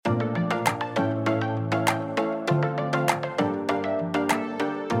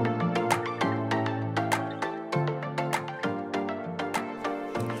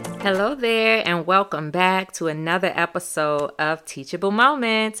Hello there, and welcome back to another episode of Teachable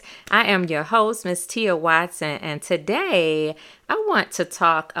Moments. I am your host, Miss Tia Watson, and today I want to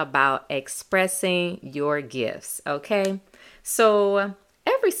talk about expressing your gifts, okay? So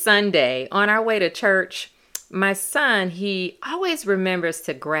every Sunday on our way to church, my son, he always remembers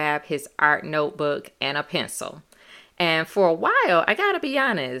to grab his art notebook and a pencil. And for a while, I gotta be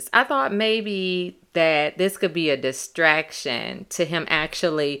honest, I thought maybe that this could be a distraction to him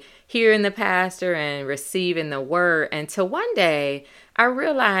actually hearing the pastor and receiving the word, until one day I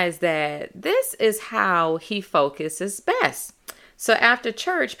realized that this is how he focuses best. So after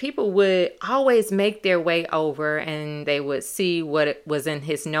church, people would always make their way over and they would see what was in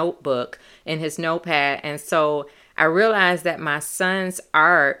his notebook, in his notepad. And so I realized that my son's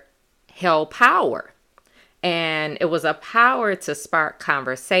art held power. And it was a power to spark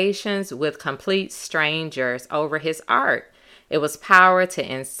conversations with complete strangers over his art. It was power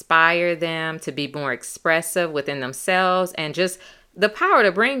to inspire them to be more expressive within themselves, and just the power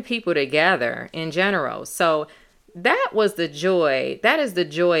to bring people together in general. So that was the joy. That is the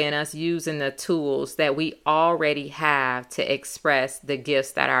joy in us using the tools that we already have to express the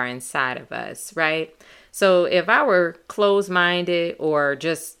gifts that are inside of us, right? So if I were closed-minded or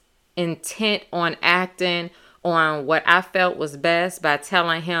just intent on acting on what I felt was best by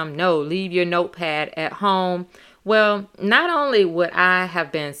telling him, no, leave your notepad at home, well, not only would I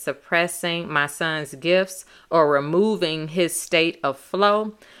have been suppressing my son's gifts or removing his state of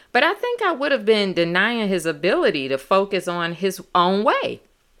flow, but I think I would have been denying his ability to focus on his own way.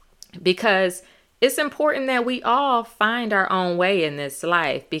 Because it's important that we all find our own way in this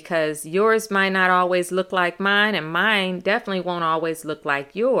life, because yours might not always look like mine, and mine definitely won't always look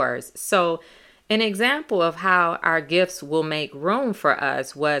like yours. So an example of how our gifts will make room for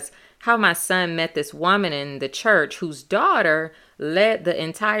us was how my son met this woman in the church whose daughter led the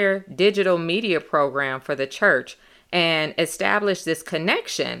entire digital media program for the church and established this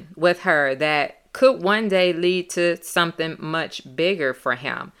connection with her that could one day lead to something much bigger for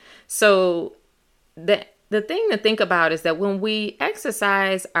him. So the thing to think about is that when we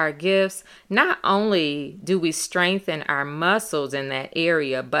exercise our gifts, not only do we strengthen our muscles in that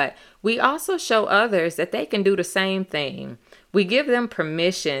area, but we also show others that they can do the same thing. We give them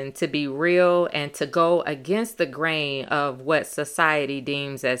permission to be real and to go against the grain of what society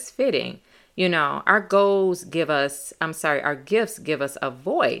deems as fitting. You know, our gifts give us a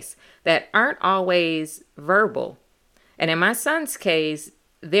voice that aren't always verbal. And in my son's case,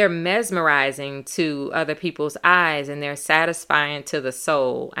 they're mesmerizing to other people's eyes and they're satisfying to the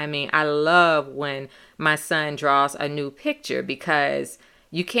soul. I mean, I love when my son draws a new picture, because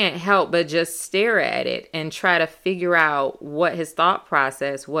you can't help but just stare at it and try to figure out what his thought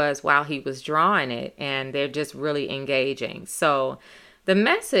process was while he was drawing it. And they're just really engaging. So the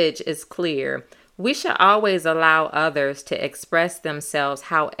message is clear. We should always allow others to express themselves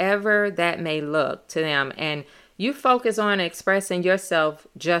however that may look to them. And you focus on expressing yourself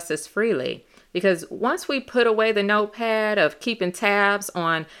just as freely. Because once we put away the notepad of keeping tabs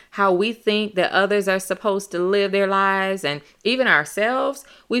on how we think that others are supposed to live their lives, and even ourselves,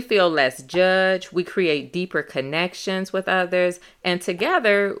 we feel less judged, we create deeper connections with others, and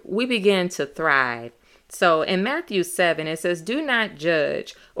together we begin to thrive. So in Matthew 7, it says, "Do not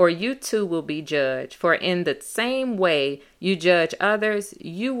judge, or you too will be judged. For in the same way you judge others,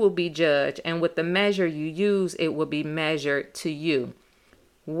 you will be judged. And with the measure you use, it will be measured to you.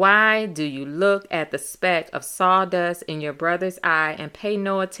 Why do you look at the speck of sawdust in your brother's eye and pay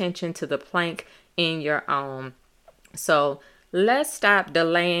no attention to the plank in your own?" So let's stop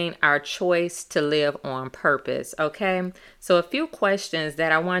delaying our choice to live on purpose, okay? So a few questions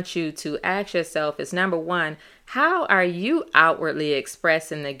that I want you to ask yourself is, number one, how are you outwardly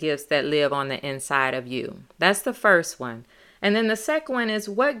expressing the gifts that live on the inside of you? That's the first one. And then the second one is,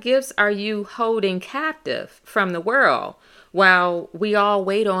 what gifts are you holding captive from the world while we all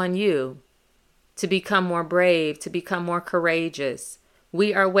wait on you to become more brave, to become more courageous?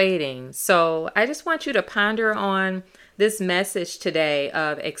 We are waiting. So I just want you to ponder on this message today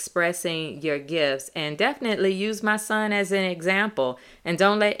of expressing your gifts, and definitely use my son as an example, and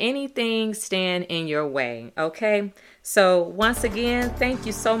don't let anything stand in your way. Okay. So once again, thank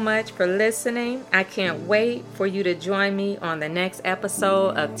you so much for listening. I can't wait for you to join me on the next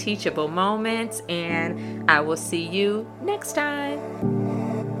episode of Teachable Moments, and I will see you next time.